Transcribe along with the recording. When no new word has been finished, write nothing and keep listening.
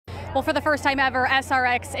Well, for the first time ever,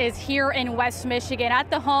 SRX is here in West Michigan at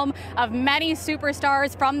the home of many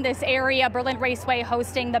superstars from this area. Berlin Raceway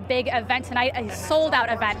hosting the big event tonight, a sold-out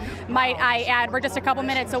event, might I add. We're just a couple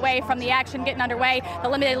minutes away from the action getting underway. The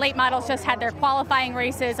limited late models just had their qualifying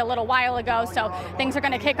races a little while ago, so things are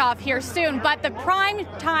going to kick off here soon. But the prime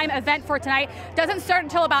time event for tonight doesn't start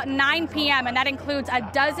until about 9 p.m., and that includes a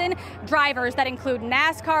dozen drivers that include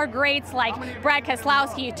NASCAR greats like Brad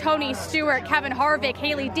Keselowski, Tony Stewart, Kevin Harvick,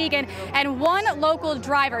 Haley Deegan, and one local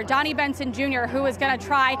driver, Benson Jr., who is going to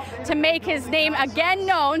try to make his name again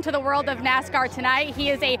known to the world of NASCAR tonight.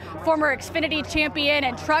 He is a former Xfinity champion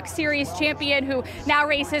and Truck Series champion who now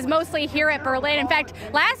races mostly here at Berlin. In fact,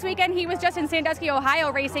 last weekend he was just in Sandusky,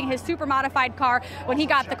 Ohio, racing his super modified car when he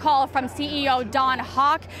got the call from CEO Don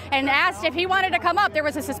Hawk and asked if he wanted to come up. There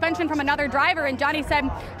was a suspension from another driver, and Johnny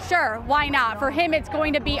said, sure, why not? For him, it's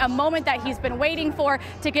going to be a moment that he's been waiting for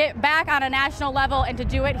to get back on a national level and to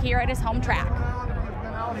do it here at his home track.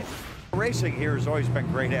 Racing here has always been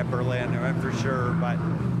great at Berlin, for sure, but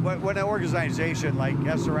when an organization like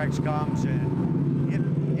SRX comes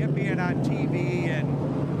and it being on TV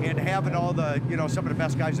and having all the, some of the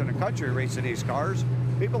best guys in the country racing these cars,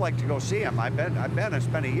 people like to go see them. I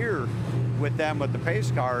spent a year with them with the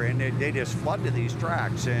pace car, and they just flood to these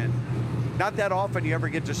tracks, and not that often you ever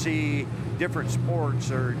get to see different sports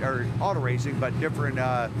or auto racing, but different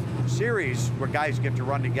series where guys get to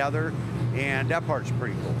run together, and that part's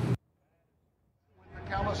pretty cool.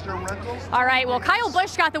 All right, well, Kyle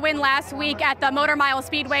Busch got the win last week at the Motor Mile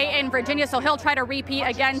Speedway in Virginia, so he'll try to repeat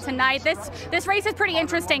again tonight. This race is pretty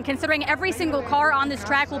interesting considering every single car on this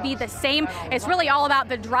track will be the same. It's really all about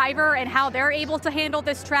the driver and how they're able to handle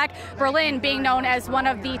this track. Berlin being known as one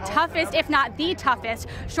of the toughest, if not the toughest,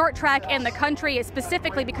 short track in the country,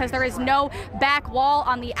 specifically because there is no back wall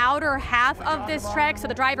on the outer half of this track, so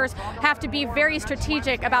the drivers have to be very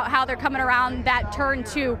strategic about how they're coming around that turn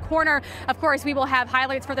 2 corner. Of course, we will have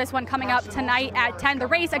highlights for this one coming up tonight at 10. The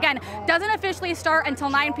race, again, doesn't officially start until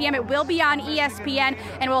 9 p.m. It will be on ESPN,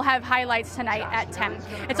 and we'll have highlights tonight at 10.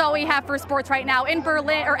 It's all we have for sports right now in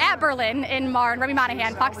Berlin, or at Berlin in Marne. Remy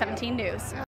Monahan, Fox 17 News.